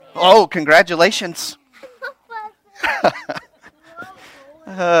Oh, congratulations.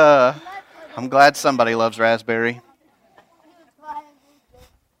 I'm glad somebody loves raspberry.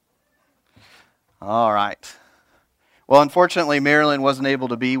 All right. Well, unfortunately, Marilyn wasn't able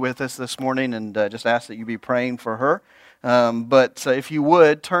to be with us this morning, and just ask that you be praying for her. But if you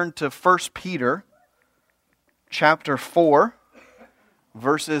would, turn to 1 Peter chapter 4,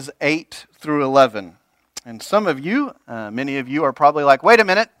 verses 8 through 11. And some of you, many of you are probably like, wait a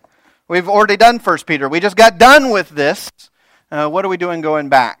minute, we've already done 1 Peter. We just got done with this. What are we doing going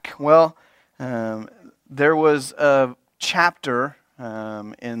back? Well, there was a chapter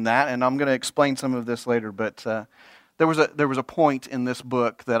in that, and I'm going to explain some of this later, but there was a point in this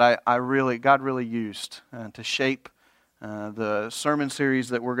book that God really used to shape the sermon series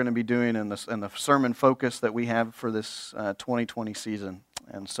that we're going to be doing and the sermon focus that we have for this 2020 season.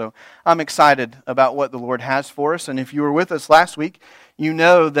 And so I'm excited about what the Lord has for us. And if you were with us last week, you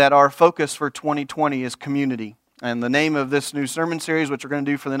know that our focus for 2020 is community. And the name of this new sermon series, which we're going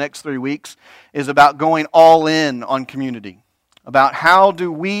to do for the next 3 weeks, is about going all in on community. About how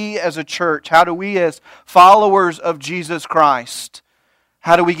do we as a church, how do we as followers of Jesus Christ,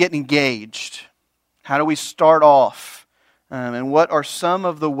 how do we get engaged? How do we start off? And what are some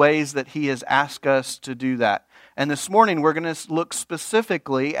of the ways that He has asked us to do that? And this morning we're going to look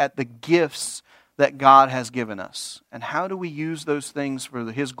specifically at the gifts that God has given us. And how do we use those things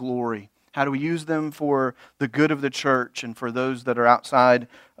for His glory? How do we use them for the good of the church and for those that are outside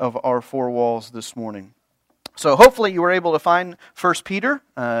of our four walls this morning? So hopefully you were able to find 1 Peter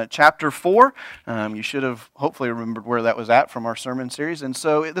chapter 4. You should have hopefully remembered where that was at from our sermon series. And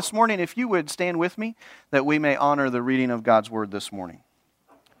so this morning, if you would stand with me, that we may honor the reading of God's Word this morning.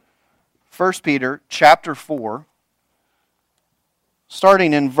 1 Peter chapter 4,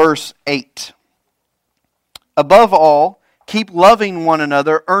 starting in verse 8. Above all, keep loving one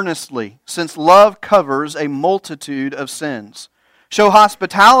another earnestly, since love covers a multitude of sins. Show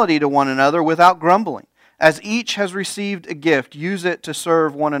hospitality to one another without grumbling. As each has received a gift, use it to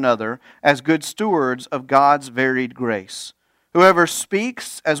serve one another as good stewards of God's varied grace. Whoever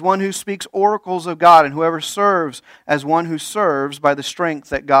speaks as one who speaks oracles of God, and whoever serves as one who serves by the strength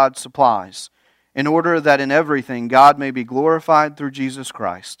that God supplies, in order that in everything God may be glorified through Jesus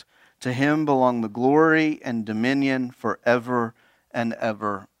Christ. To Him belong the glory and dominion forever and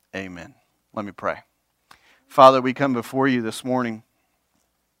ever. Amen. Let me pray. Father, we come before You this morning.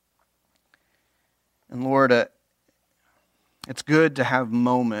 And Lord, it's good to have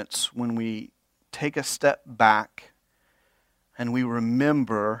moments when we take a step back and we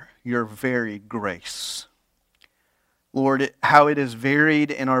remember Your varied grace. Lord, how it is varied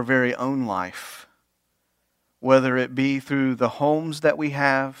in our very own life, whether it be through the homes that we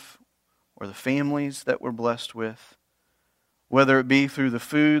have or the families that we're blessed with, whether it be through the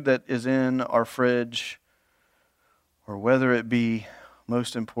food that is in our fridge, or whether it be,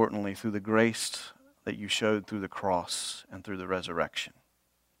 most importantly, through the grace that You showed through the cross and through the resurrection.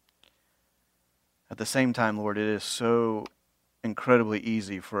 At the same time, Lord, it is so incredibly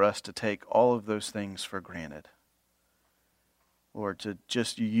easy for us to take all of those things for granted. Lord, to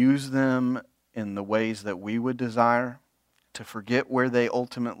just use them in the ways that we would desire, to forget where they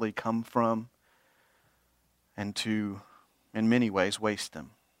ultimately come from, and to, in many ways, waste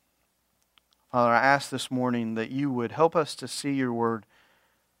them. Father, I ask this morning that You would help us to see Your Word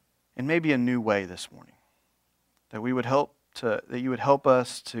in maybe a new way this morning. That You would help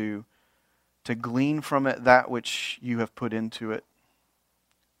us to glean from it that which You have put into it.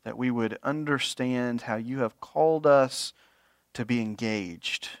 That we would understand how You have called us to be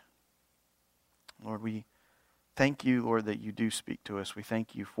engaged. Lord, we thank You, Lord, that You do speak to us. We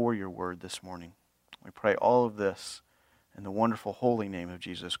thank You for Your Word this morning. We pray all of this in the wonderful holy name of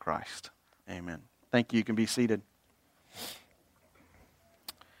Jesus Christ. Amen. Thank you. You can be seated.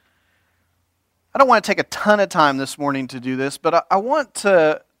 I don't want to take a ton of time this morning to do this, but I want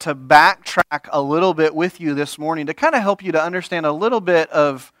to backtrack a little bit with you this morning to kind of help you to understand a little bit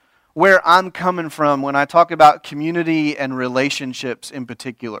of where I'm coming from when I talk about community and relationships in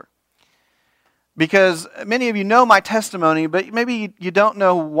particular. Because many of you know my testimony, but maybe you don't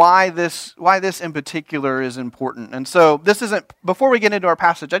know why this in particular is important. And so this isn't, before we get into our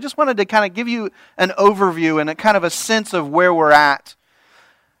passage, I just wanted to kind of give you an overview and a kind of a sense of where we're at.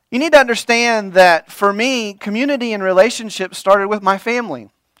 You need to understand that for me, community and relationships started with my family.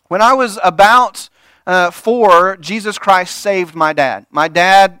 When I was about 4, Jesus Christ saved my dad. My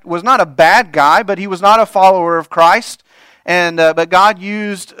dad was not a bad guy, but he was not a follower of Christ. But God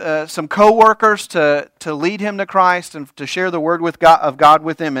used some co-workers to lead him to Christ and to share the word of God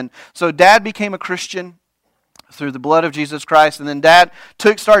with him. And so Dad became a Christian. through the blood of Jesus Christ. And then Dad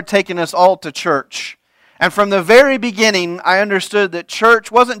started taking us all to church. And from the very beginning, I understood that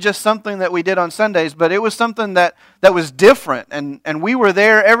church wasn't just something that we did on Sundays, but it was something that was different. And we were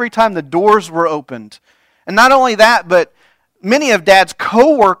there every time the doors were opened. And not only that, but many of Dad's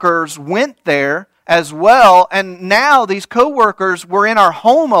co-workers went there as well. And now these co-workers were in our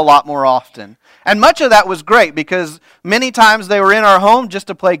home a lot more often. And much of that was great because many times they were in our home just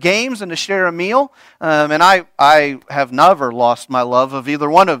to play games and to share a meal. And I have never lost my love of either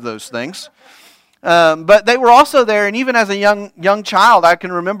one of those things. But they were also there, and even as a young child, I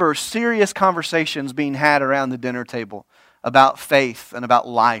can remember serious conversations being had around the dinner table about faith and about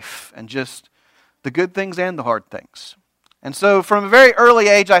life and just the good things and the hard things. And so from a very early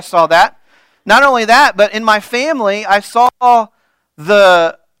age, I saw that. Not only that, but in my family, I saw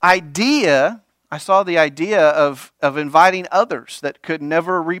the idea of inviting others that could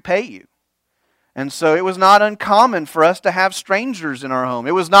never repay you. And so it was not uncommon for us to have strangers in our home.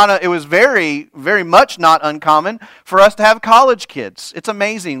 It was very, very much not uncommon for us to have college kids. It's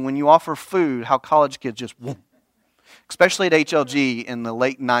amazing when you offer food how college kids just, especially at HLG in the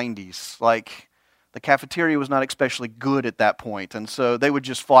late 90s, like the cafeteria was not especially good at that point. And so they would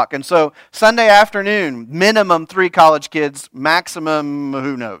just flock. And so Sunday afternoon, minimum 3 college kids, maximum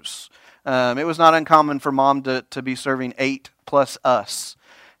who knows. It was not uncommon for Mom to be serving 8 plus us.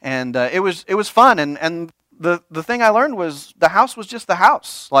 And it was fun, and the thing I learned was the house was just the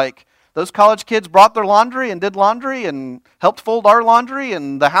house. Like, those college kids brought their laundry and did laundry and helped fold our laundry,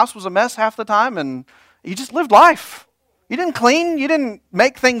 and the house was a mess half the time, and you just lived life. You didn't clean, you didn't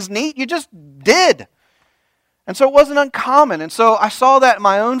make things neat, you just did. And so it wasn't uncommon, and so I saw that in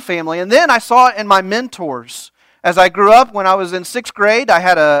my own family, and then I saw it in my mentors. As I grew up, when I was in 6th grade, I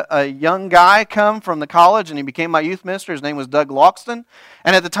had a young guy come from the college, and he became my youth minister. His name was Doug Loxton.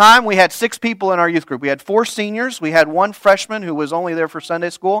 And at the time, we had 6 people in our youth group. We had 4 seniors. We had 1 freshman who was only there for Sunday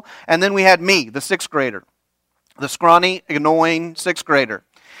school. And then we had me, the 6th grader, the scrawny, annoying 6th grader.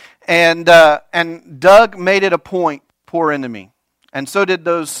 And Doug made it a point to pour into me. And so did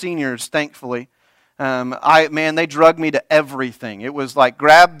those seniors, thankfully. They drugged me to everything. It was like,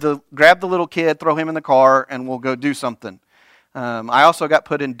 grab the little kid, throw him in the car, and we'll go do something. I also got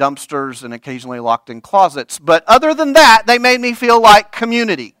put in dumpsters and occasionally locked in closets. But other than that, they made me feel like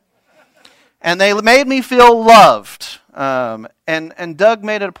community. And they made me feel loved. And Doug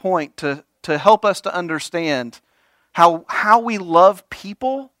made it a point to help us to understand how we love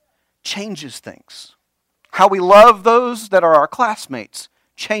people changes things. How we love those that are our classmates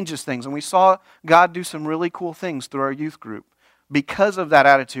changes things. And we saw God do some really cool things through our youth group because of that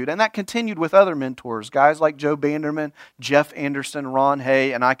attitude. And that continued with other mentors, guys like Joe Banderman, Jeff Anderson, Ron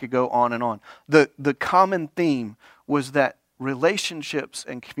Hay, and I could go on and on. The common theme was that relationships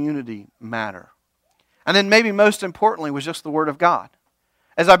and community matter. And then maybe most importantly was just the Word of God.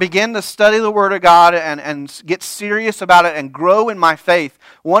 As I began to study the Word of God and get serious about it and grow in my faith,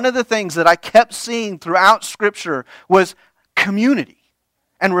 one of the things that I kept seeing throughout Scripture was community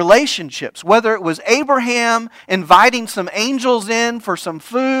and relationships, whether it was Abraham inviting some angels in for some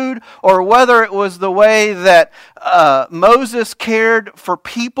food, or whether it was the way that Moses cared for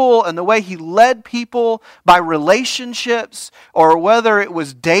people and the way he led people by relationships, or whether it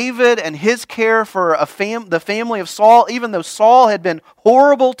was David and his care for the family of Saul, even though Saul had been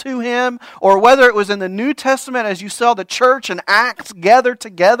horrible to him, or whether it was in the New Testament as you saw the church and Acts gather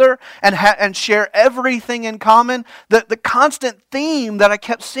together and share everything in common. The constant theme that I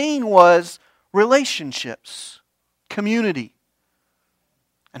kept seeing was relationships, community,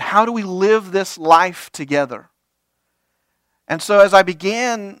 and how do we live this life together. And so as I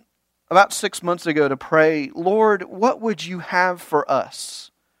began about 6 months ago to pray, Lord, what would you have for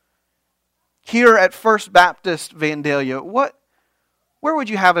us? Here at First Baptist Vandalia, where would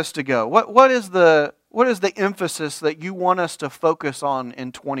you have us to go? What is the emphasis that you want us to focus on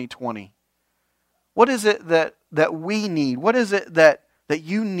in 2020? What is it that we need? What is it that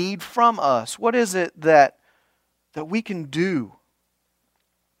you need from us? What is it that we can do?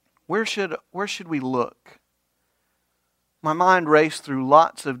 Where should we look? My mind raced through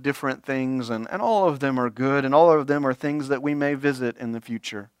lots of different things, and all of them are good, and all of them are things that we may visit in the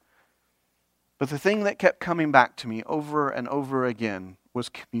future. But the thing that kept coming back to me over and over again was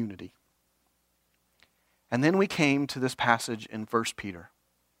community. And then we came to this passage in 1 Peter.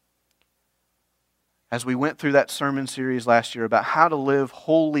 As we went through that sermon series last year about how to live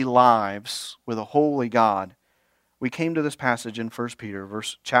holy lives with a holy God, we came to this passage in 1 Peter,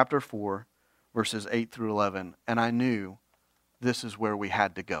 chapter 4, verses 8 through 11, and I knew this is where we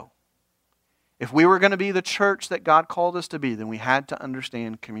had to go. If we were going to be the church that God called us to be, then we had to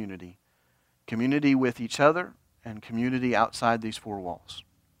understand community. Community with each other, and community outside these four walls.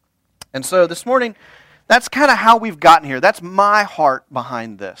 And so this morning, that's kind of how we've gotten here. That's my heart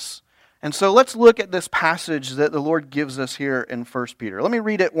behind this. And so let's look at this passage that the Lord gives us here in 1 Peter. Let me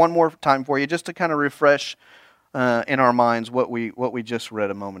read it one more time for you, just to kind of refresh in our minds what we just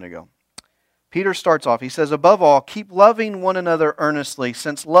read a moment ago. Peter starts off, he says, "Above all, keep loving one another earnestly,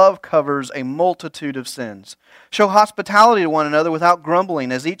 since love covers a multitude of sins. Show hospitality to one another without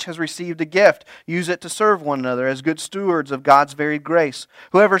grumbling, as each has received a gift. Use it to serve one another as good stewards of God's varied grace.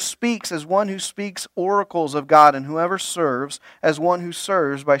 Whoever speaks as one who speaks oracles of God, and whoever serves as one who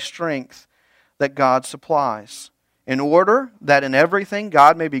serves by strength that God supplies, in order that in everything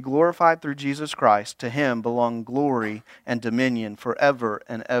God may be glorified through Jesus Christ. To Him belong glory and dominion forever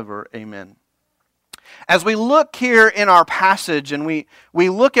and ever. Amen." As we look here in our passage and we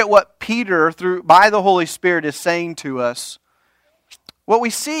look at what Peter, by the Holy Spirit, is saying to us, what we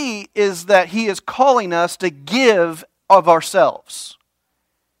see is that he is calling us to give of ourselves.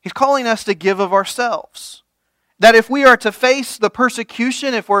 He's calling us to give of ourselves. That if we are to face the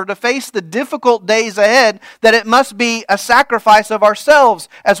persecution, if we're to face the difficult days ahead, that it must be a sacrifice of ourselves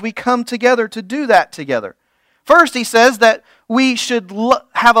as we come together to do that together. First, he says that we should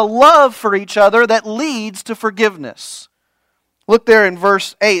have a love for each other that leads to forgiveness. Look there in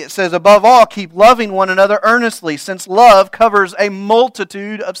verse 8. It says, "Above all, keep loving one another earnestly, since love covers a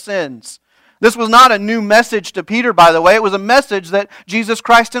multitude of sins." This was not a new message to Peter, by the way. It was a message that Jesus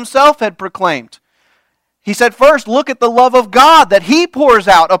Christ Himself had proclaimed. He said, first, look at the love of God that He pours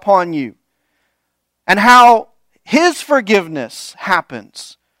out upon you, and how His forgiveness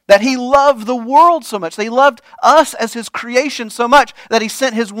happens. That He loved the world so much, that He loved us as His creation so much, that He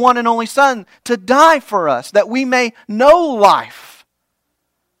sent His one and only Son to die for us, that we may know life.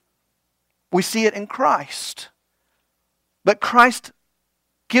 We see it in Christ. But Christ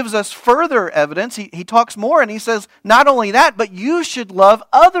gives us further evidence. He talks more and He says, not only that, but you should love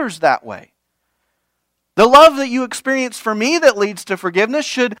others that way. The love that you experience for me that leads to forgiveness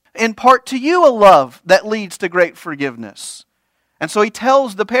should impart to you a love that leads to great forgiveness. And so He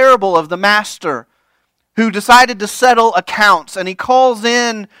tells the parable of the master who decided to settle accounts, and he calls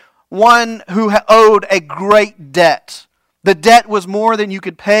in one who owed a great debt. The debt was more than you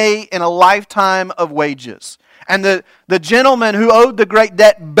could pay in a lifetime of wages. And the gentleman who owed the great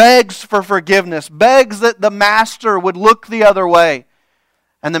debt begs for forgiveness, begs that the master would look the other way.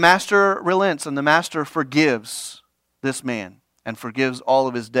 And the master relents, and the master forgives this man and forgives all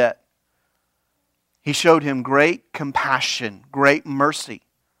of his debt. He showed him great compassion, great mercy.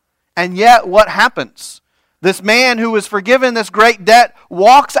 And yet what happens? This man who was forgiven this great debt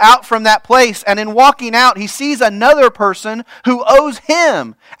walks out from that place, and in walking out he sees another person who owes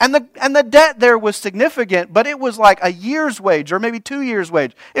him. And the debt there was significant, but it was like a year's wage or maybe 2 years'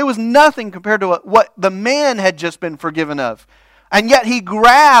 wage. It was nothing compared to what the man had just been forgiven of. And yet he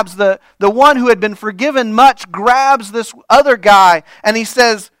grabs the one who had been forgiven much, grabs this other guy, and he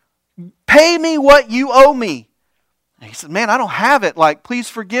says, "Pay me what you owe me." And he said, "Man, I don't have it. Please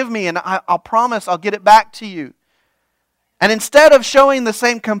forgive me, and I'll promise I'll get it back to you." And instead of showing the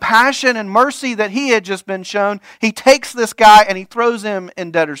same compassion and mercy that he had just been shown, he takes this guy and he throws him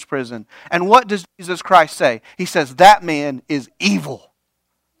in debtor's prison. And what does Jesus Christ say? He says, that man is evil.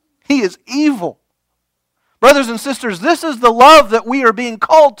 He is evil. Brothers and sisters, this is the love that we are being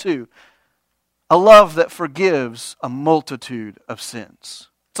called to. A love that forgives a multitude of sins.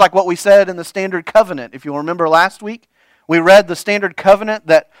 It's like what we said in the Standard Covenant. If you'll remember last week, we read the Standard Covenant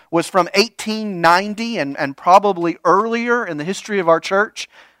that was from 1890 and probably earlier in the history of our church.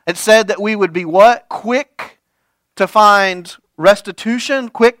 It said that we would be what? Quick to find restitution,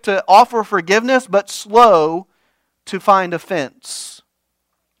 quick to offer forgiveness, but slow to find offense.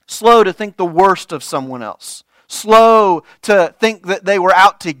 Slow to think the worst of someone else. Slow to think that they were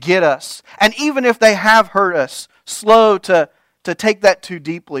out to get us. And even if they have hurt us, slow to take that too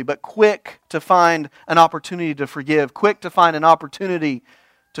deeply, but quick to find an opportunity to forgive, quick to find an opportunity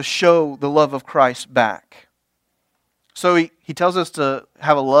to show the love of Christ back. So he tells us to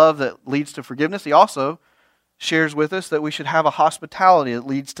have a love that leads to forgiveness. He also shares with us that we should have a hospitality that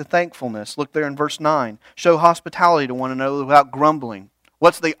leads to thankfulness. Look there in verse 9. Show hospitality to one another without grumbling.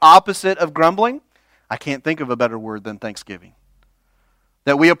 What's the opposite of grumbling? I can't think of a better word than thanksgiving.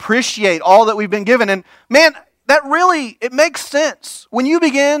 That we appreciate all that we've been given. And man, that really, it makes sense. When you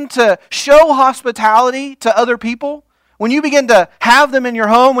begin to show hospitality to other people, when you begin to have them in your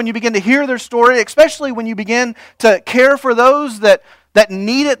home, when you begin to hear their story, especially when you begin to care for those that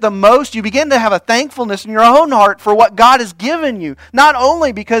need it the most, you begin to have a thankfulness in your own heart for what God has given you. Not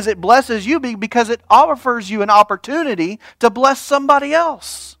only because it blesses you, but because it offers you an opportunity to bless somebody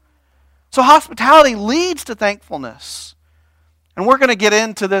else. So hospitality leads to thankfulness. And we're going to get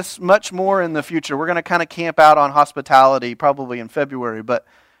into this much more in the future. We're going to kind of camp out on hospitality probably in February. But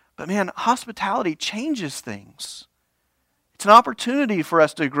man, hospitality changes things. It's an opportunity for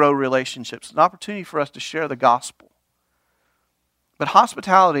us to grow relationships. An opportunity for us to share the gospel. But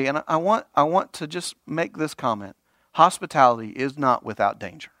hospitality, and I want to just make this comment. Hospitality is not without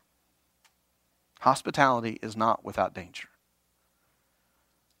danger. Hospitality is not without danger.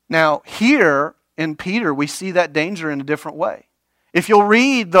 Now, here in Peter, we see that danger in a different way. If you'll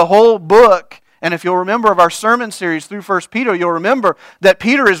read the whole book, and if you'll remember of our sermon series through 1 Peter, you'll remember that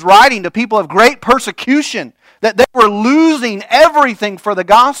Peter is writing to people of great persecution, that they were losing everything for the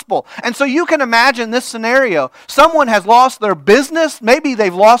gospel. And so you can imagine this scenario. Someone has lost their business, maybe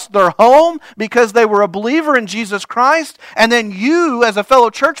they've lost their home because they were a believer in Jesus Christ, and then you, as a fellow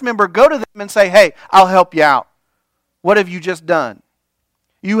church member, go to them and say, hey, I'll help you out. What have you just done?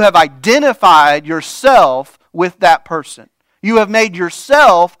 You have identified yourself with that person. You have made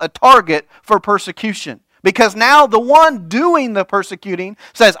yourself a target for persecution. Because now the one doing the persecuting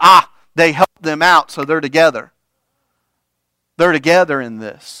says, they helped them out, so they're together. They're together in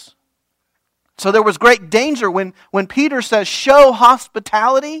this. So there was great danger when Peter says, show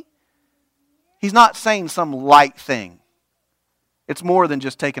hospitality. He's not saying some light thing. It's more than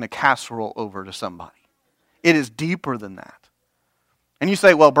just taking a casserole over to somebody. It is deeper than that. And you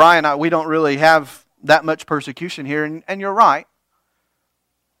say, well, Brian, we don't really have that much persecution here, and you're right.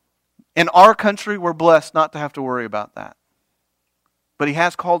 In our country, we're blessed not to have to worry about that. But He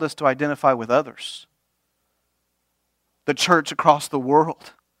has called us to identify with others. The church across the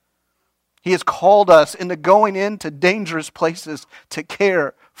world. He has called us into going into dangerous places to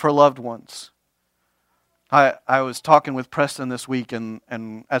care for loved ones. I was talking with Preston this week, and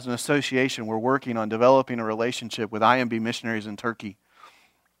as an association, we're working on developing a relationship with IMB missionaries in Turkey.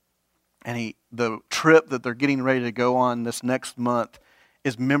 And the trip that they're getting ready to go on this next month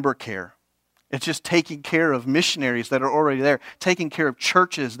is member care. It's just taking care of missionaries that are already there, taking care of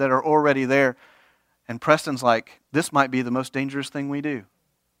churches that are already there. And Preston's like, this might be the most dangerous thing we do.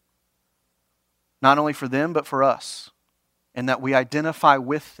 Not only for them, but for us. And that we identify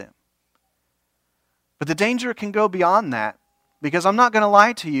with them. But the danger can go beyond that. Because I'm not going to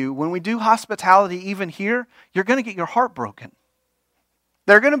lie to you, when we do hospitality even here, you're going to get your heart broken.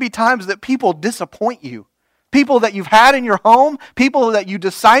 There are going to be times that people disappoint you. People that you've had in your home, people that you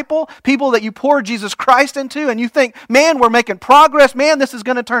disciple, people that you pour Jesus Christ into, and you think, man, we're making progress. Man, this is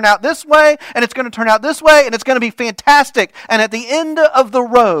going to turn out this way, and it's going to turn out this way, and it's going to be fantastic. And at the end of the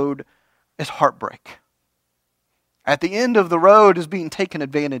road is heartbreak. At the end of the road is being taken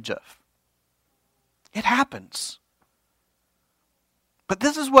advantage of. It happens. But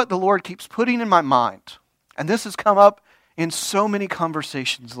this is what the Lord keeps putting in my mind. And this has come up in so many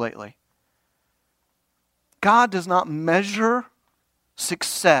conversations lately. God does not measure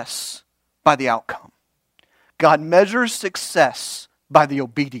success by the outcome. God measures success by the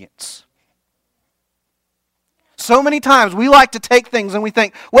obedience. So many times we like to take things and we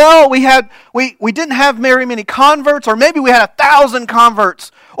think, well, we didn't have very many converts, or maybe we had 1,000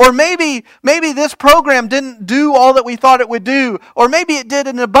 converts, or maybe this program didn't do all that we thought it would do, or maybe it did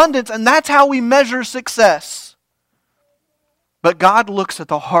in abundance, and that's how we measure success. But God looks at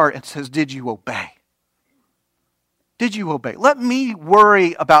the heart and says, did you obey? Did you obey? Let me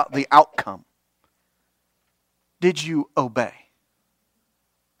worry about the outcome. Did you obey?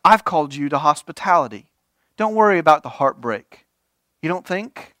 I've called you to hospitality. Don't worry about the heartbreak. You don't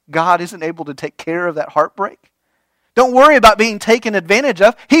think God isn't able to take care of that heartbreak? Don't worry about being taken advantage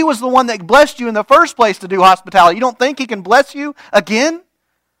of. He was the one that blessed you in the first place to do hospitality. You don't think He can bless you again?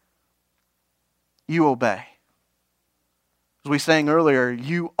 You obey. As we sang earlier,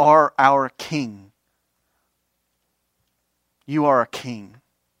 you are our King. You are a King.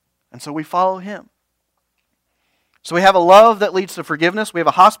 And so we follow Him. So we have a love that leads to forgiveness. We have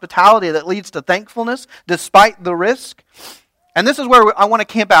a hospitality that leads to thankfulness despite the risk. And this is where I want to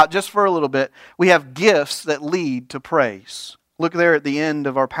camp out just for a little bit. We have gifts that lead to praise. Look there at the end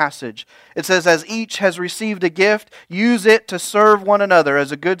of our passage. It says, as each has received a gift, use it to serve one another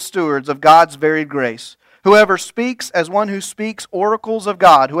as a good stewards of God's varied grace. Whoever speaks as one who speaks oracles of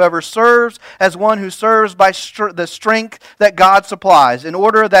God. Whoever serves as one who serves by the strength that God supplies, in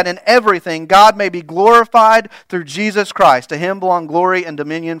order that in everything God may be glorified through Jesus Christ. To Him belong glory and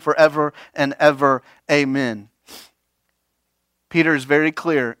dominion forever and ever. Amen. Peter is very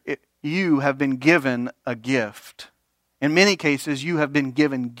clear. You have been given a gift. In many cases, you have been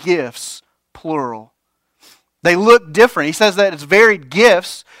given gifts, plural. They look different. He says that it's varied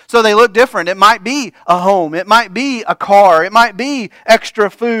gifts, so they look different. It might be a home. It might be a car. It might be extra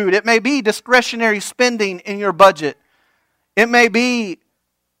food. It may be discretionary spending in your budget. It may be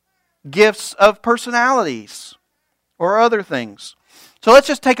gifts of personalities or other things. So let's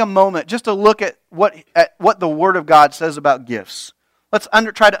just take a moment just to look at what the Word of God says about gifts. Let's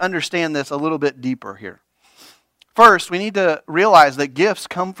try to understand this a little bit deeper here. First, we need to realize that gifts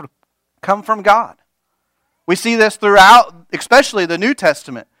come from God. We see this throughout, especially the New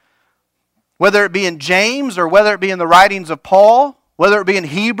Testament. Whether it be in James or whether it be in the writings of Paul, whether it be in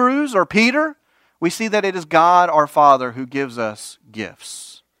Hebrews or Peter, we see that it is God our Father who gives us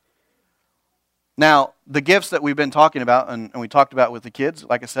gifts. Now, the gifts that we've been talking about, and we talked about with the kids,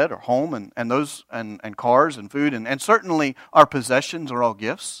 like I said, are home and those and cars and food, and certainly our possessions are all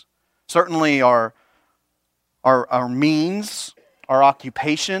gifts. Certainly our means, our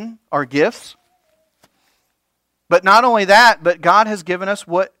occupation are gifts. But not only that, but God has given us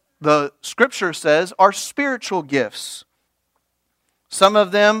what the Scripture says are spiritual gifts. Some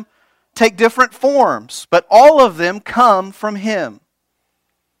of them take different forms, but all of them come from Him.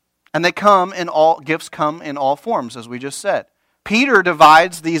 And gifts come in all forms, as we just said. Peter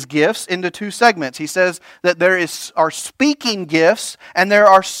divides these gifts into two segments. He says that there are speaking gifts and there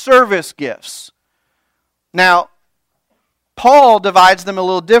are service gifts. Now, Paul divides them a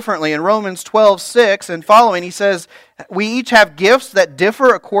little differently. In Romans 12:6 and following, he says, we each have gifts that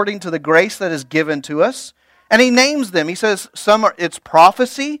differ according to the grace that is given to us. And he names them. He says it's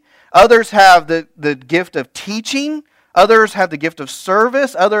prophecy. Others have the gift of teaching. Others have the gift of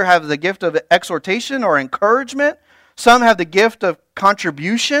service. Others have the gift of exhortation or encouragement. Some have the gift of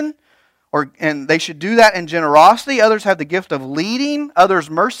contribution, and they should do that in generosity. Others have the gift of leading. Others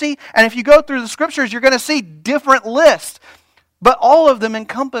mercy. And if you go through the Scriptures, you're going to see different lists. But all of them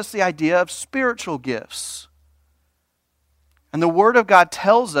encompass the idea of spiritual gifts. And the Word of God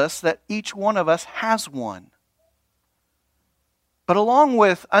tells us that each one of us has one. But along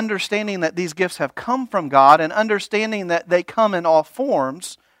with understanding that these gifts have come from God and understanding that they come in all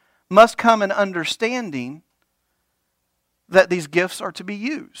forms, must come an understanding that these gifts are to be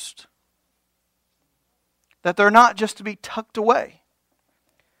used. That they're not just to be tucked away.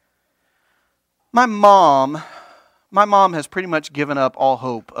 My mom has pretty much given up all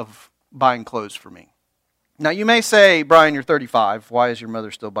hope of buying clothes for me. Now you may say, Brian, you're 35. Why is your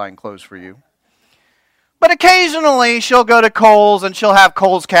mother still buying clothes for you? But occasionally she'll go to Kohl's and she'll have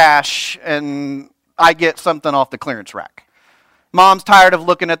Kohl's cash and I get something off the clearance rack. Mom's tired of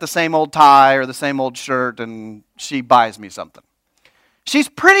looking at the same old tie or the same old shirt and she buys me something. She's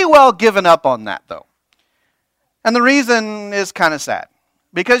pretty well given up on that though. And the reason is kind of sad.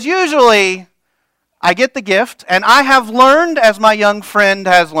 Because usually I get the gift, and I have learned, as my young friend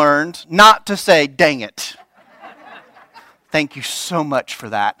has learned, not to say, dang it. Thank you so much for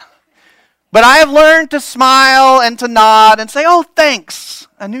that. But I have learned to smile and to nod and say, oh, thanks.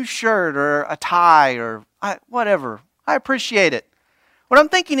 A new shirt or a tie or whatever. I appreciate it. What I'm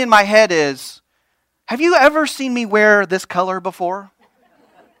thinking in my head is, have you ever seen me wear this color before?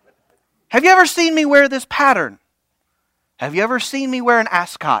 Have you ever seen me wear this pattern? Have you ever seen me wear an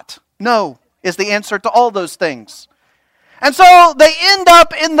ascot? No. Is the answer to all those things. And so they end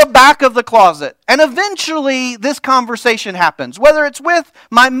up in the back of the closet. And eventually this conversation happens. Whether it's with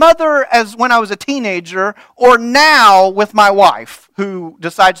my mother as when I was a teenager or now with my wife who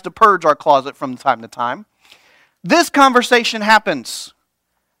decides to purge our closet from time to time. This conversation happens.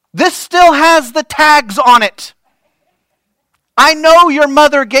 This still has the tags on it. I know your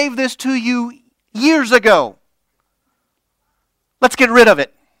mother gave this to you years ago. Let's get rid of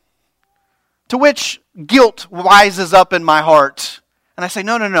it. To which guilt rises up in my heart. And I say,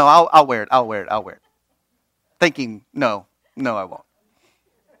 no, I'll wear it. Thinking, no, I won't.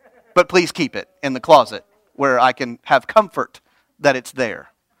 But please keep it in the closet where I can have comfort that it's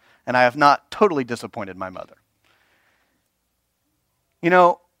there. And I have not totally disappointed my mother. You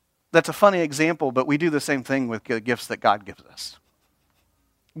know, that's a funny example, but we do the same thing with the gifts that God gives us.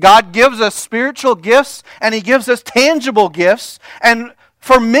 God gives us spiritual gifts and He gives us tangible gifts. And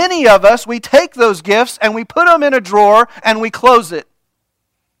for many of us, we take those gifts and we put them in a drawer and we close it.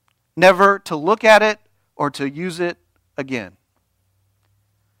 Never to look at it or to use it again.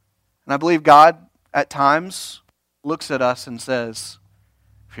 And I believe God, at times, looks at us and says,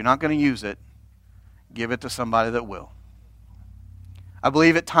 if you're not going to use it, give it to somebody that will. I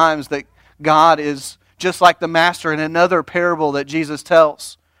believe at times that God is just like the master in another parable that Jesus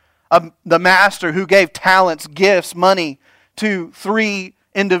tells. The master who gave talents, gifts, money to three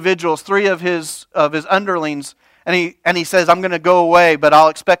individuals, three of his underlings, and he says, I'm going to go away, but I'll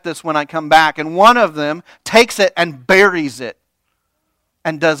expect this when I come back. And one of them takes it and buries it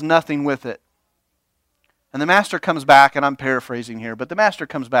and does nothing with it. And the master comes back, and I'm paraphrasing here, but the master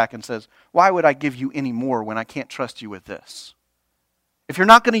comes back and says, why would I give you any more when I can't trust you with this? If you're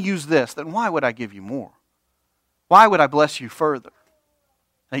not going to use this, then why would I give you more? Why would I bless you further?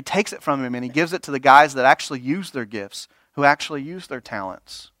 And he takes it from him and he gives it to the guys that actually use their gifts, who actually use their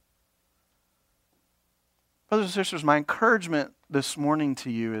talents. Brothers and sisters, my encouragement this morning to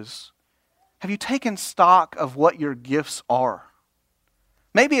you is, have you taken stock of what your gifts are?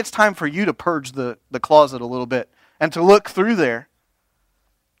 Maybe it's time for you to purge the closet a little bit and to look through there.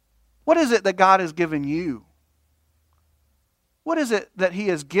 What is it that God has given you? What is it that He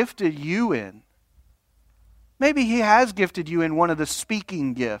has gifted you in? Maybe He has gifted you in one of the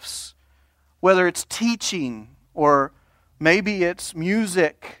speaking gifts, whether it's teaching or maybe it's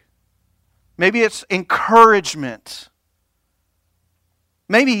music. Maybe it's encouragement.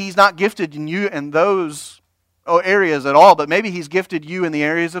 Maybe He's not gifted in you in those areas at all, but maybe He's gifted you in the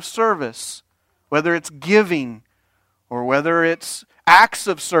areas of service, whether it's giving or whether it's acts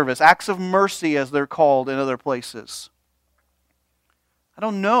of service, acts of mercy as they're called in other places. I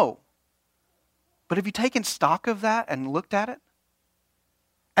don't know. But have you taken stock of that and looked at it?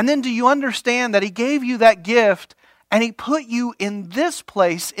 And then do you understand that He gave you that gift and He put you in this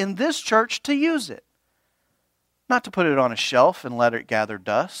place, in this church, to use it? Not to put it on a shelf and let it gather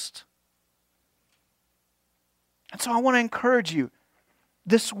dust. And so I want to encourage you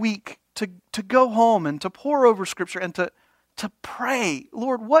this week to go home and to pore over Scripture and to pray,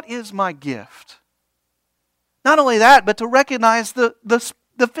 Lord, what is my gift? Not only that, but to recognize the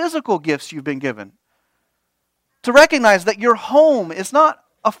physical gifts you've been given. To recognize that your home is not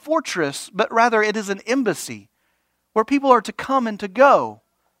a fortress, but rather it is an embassy where people are to come and to go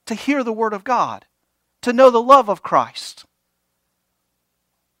to hear the Word of God, to know the love of Christ.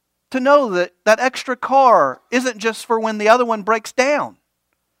 To know that that extra car isn't just for when the other one breaks down,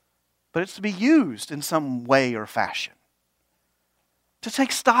 but it's to be used in some way or fashion. To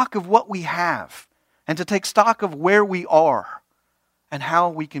take stock of what we have and to take stock of where we are and how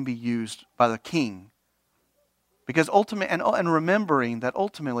we can be used by the King. Because and remembering that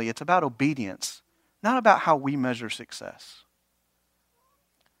ultimately it's about obedience, not about how we measure success.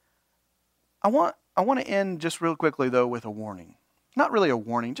 I want to end just real quickly though with a warning. Not really a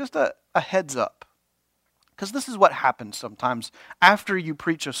warning, just a heads up. Because this is what happens sometimes after you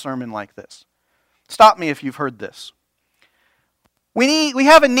preach a sermon like this. Stop me if you've heard this. We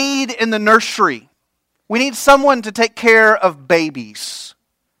have a need in the nursery. We need someone to take care of babies.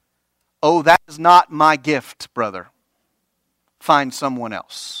 Oh, that is not my gift, brother. Find someone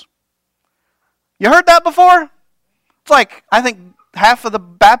else. You heard that before? It's like, I think half of the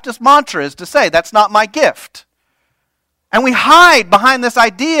Baptist mantra is to say, that's not my gift. And we hide behind this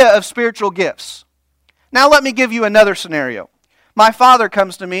idea of spiritual gifts. Now let me give you another scenario. My father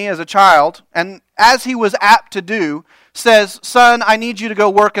comes to me as a child, and as he was apt to do, says, son, I need you to go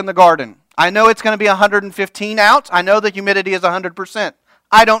work in the garden. I know it's going to be 115 out. I know the humidity is 100%.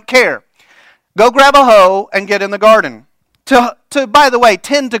 I don't care. Go grab a hoe and get in the garden. To by the way,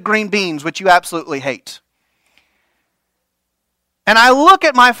 tend to green beans, which you absolutely hate. And I look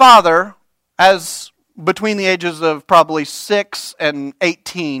at my father as between the ages of probably 6 and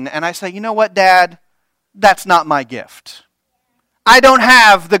 18, and I say, you know what, Dad? That's not my gift. I don't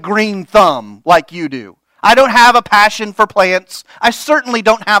have the green thumb like you do. I don't have a passion for plants. I certainly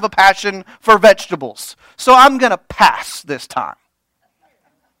don't have a passion for vegetables. So I'm going to pass this time.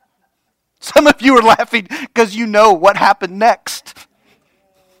 Some of you are laughing because you know what happened next.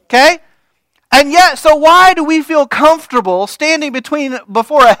 Okay? And yet, so why do we feel comfortable standing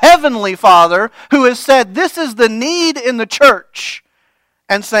before a heavenly Father who has said, this is the need in the church,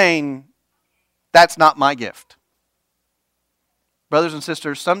 and saying, that's not my gift? Brothers and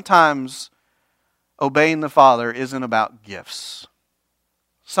sisters, sometimes obeying the Father isn't about gifts.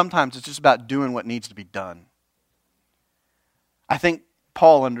 Sometimes it's just about doing what needs to be done. I think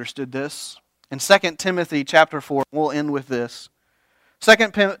Paul understood this. In 2 Timothy chapter 4, we'll end with this.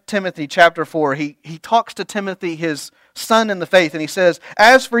 2 Timothy chapter 4, he talks to Timothy, his son in the faith, and he says,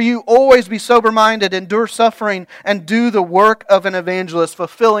 as for you, always be sober-minded, endure suffering, and do the work of an evangelist,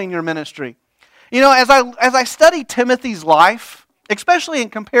 fulfilling your ministry. You know, as I study Timothy's life, especially in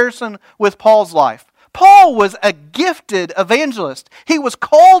comparison with Paul's life, Paul was a gifted evangelist. He was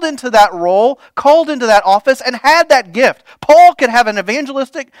called into that role, called into that office, and had that gift. Paul could have an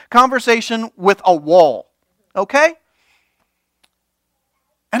evangelistic conversation with a wall. Okay?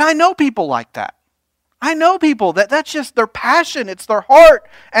 And I know people like that. I know people that's just their passion, it's their heart,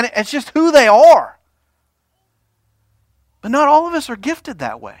 and it's just who they are. But not all of us are gifted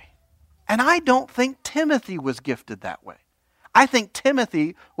that way. And I don't think Timothy was gifted that way. I think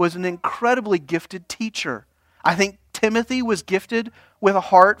Timothy was an incredibly gifted teacher. I think Timothy was gifted with a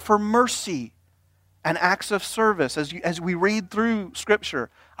heart for mercy and acts of service. As we read through Scripture,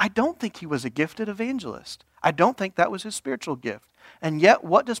 I don't think he was a gifted evangelist. I don't think that was his spiritual gift. And yet,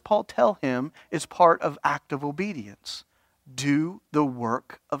 what does Paul tell him is part of active obedience? Do the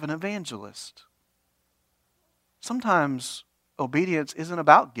work of an evangelist. Sometimes obedience isn't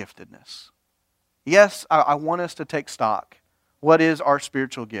about giftedness. Yes, I want us to take stock. What is our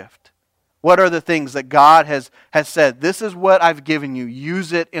spiritual gift? What are the things that God has said, this is what I've given you,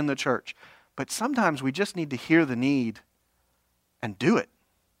 use it in the church. But sometimes we just need to hear the need and do it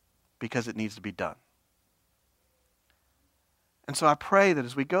because it needs to be done. And so I pray that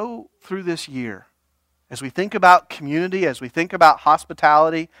as we go through this year, as we think about community, as we think about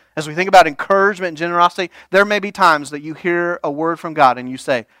hospitality, as we think about encouragement and generosity, there may be times that you hear a word from God and you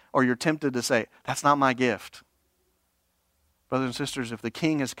say, or you're tempted to say, that's not my gift. Brothers and sisters, if the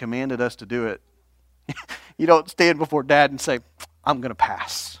King has commanded us to do it, you don't stand before Dad and say, I'm going to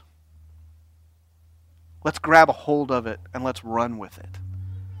pass. Let's grab a hold of it and let's run with it.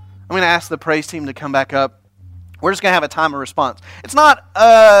 I'm going to ask the praise team to come back up. We're just going to have a time of response. It's not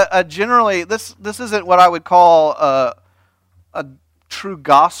generally, this isn't what I would call a true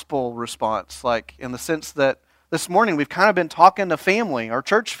gospel response, like in the sense that this morning we've kind of been talking to family, our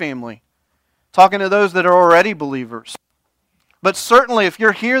church family, talking to those that are already believers. But certainly if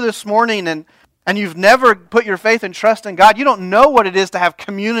you're here this morning and you've never put your faith and trust in God, you don't know what it is to have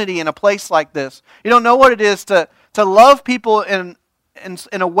community in a place like this. You don't know what it is to love people in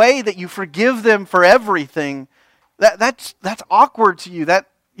a way that you forgive them for everything. That's awkward to you. That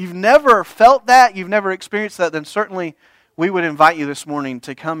you've never felt that, you've never experienced that, then certainly we would invite you this morning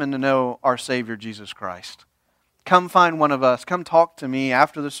to come and to know our Savior Jesus Christ. Come find one of us. Come talk to me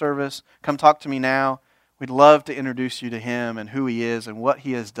after the service. Come talk to me now. We'd love to introduce you to Him and who He is and what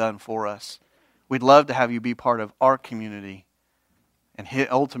He has done for us. We'd love to have you be part of our community and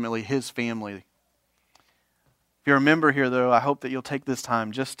ultimately His family. If you're a member here, though, I hope that you'll take this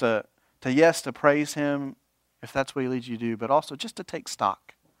time just to praise Him, if that's what He leads you to do, but also just to take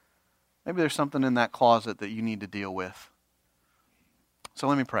stock. Maybe there's something in that closet that you need to deal with. So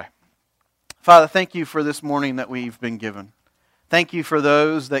let me pray. Father, thank you for this morning that we've been given. Thank you for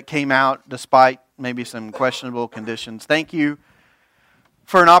those that came out despite maybe some questionable conditions. Thank you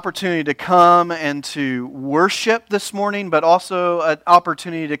for an opportunity to come and to worship this morning, but also an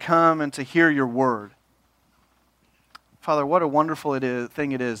opportunity to come and to hear your word. Father, what a wonderful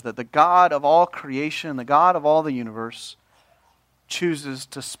thing it is that the God of all creation, the God of all the universe, chooses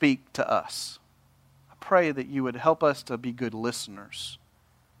to speak to us. I pray that you would help us to be good listeners.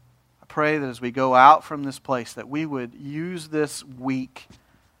 I pray that as we go out from this place, that we would use this week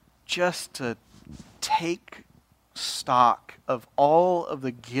just to take stock of all of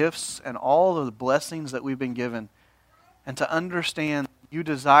the gifts and all of the blessings that we've been given, and to understand you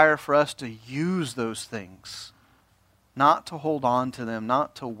desire for us to use those things, not to hold on to them,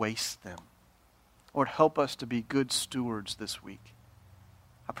 not to waste them. Lord, help us to be good stewards this week.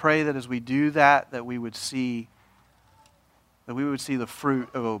 I pray that as we do that, that we would see the fruit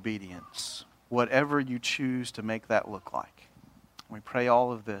of obedience, whatever you choose to make that look like. We pray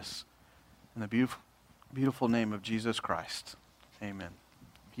all of this in the beautiful, beautiful name of Jesus Christ. Amen.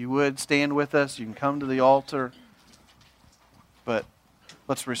 If you would stand with us, you can come to the altar, but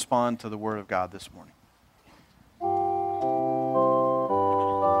let's respond to the Word of God this morning.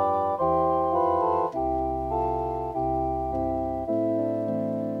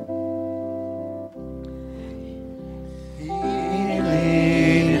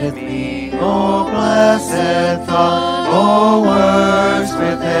 O blessed thought, O words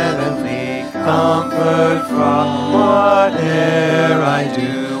with heavenly comfort from whate'er I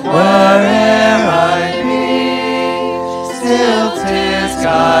do, where'er I be, still 'tis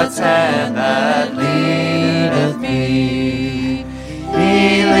God's hand that leadeth me.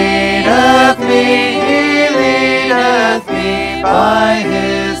 He leadeth me by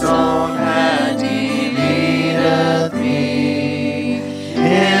His own hand, He leadeth me.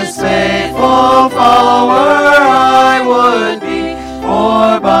 His faithful follower I would be,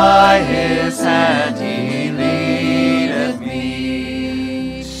 for by His hand He leadeth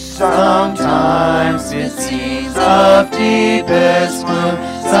me. Sometimes it seems of deepest gloom,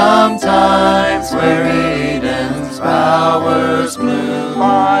 sometimes where Eden's bowers bloom,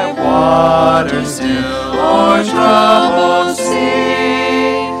 by water still or troubled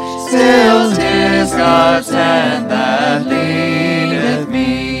sea, still 'tis God's hand that leadeth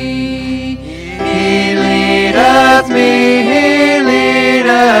me. He leadeth me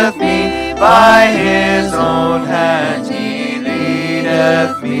by his own hand he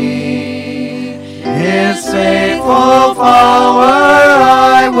leadeth me. His faithful follower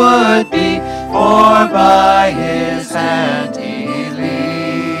I would be, for by his hand he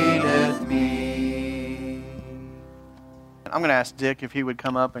leadeth me. I'm going to ask Dick if he would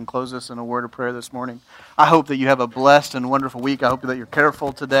come up and close us in a word of prayer this morning. I hope that you have a blessed and wonderful week. I hope that you're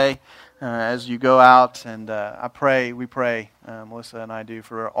careful today as you go out. And we pray, Melissa and I do,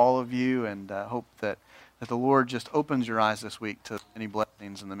 for all of you, and hope that the Lord just opens your eyes this week to the many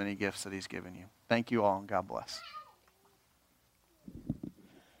blessings and the many gifts that he's given you. Thank you all, and God bless.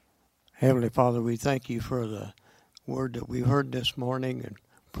 Heavenly Father, we thank you for the word that we've heard this morning, and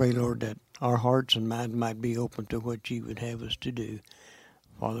pray, Lord, that our hearts and minds might be open to what you would have us to do.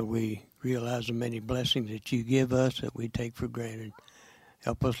 Father, we realize the many blessings that you give us that we take for granted.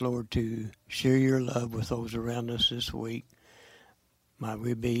 Help us, Lord, to share your love with those around us this week. Might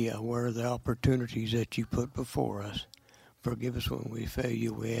we be aware of the opportunities that you put before us. Forgive us when we fail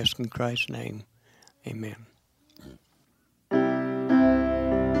you. We ask in Christ's name. Amen.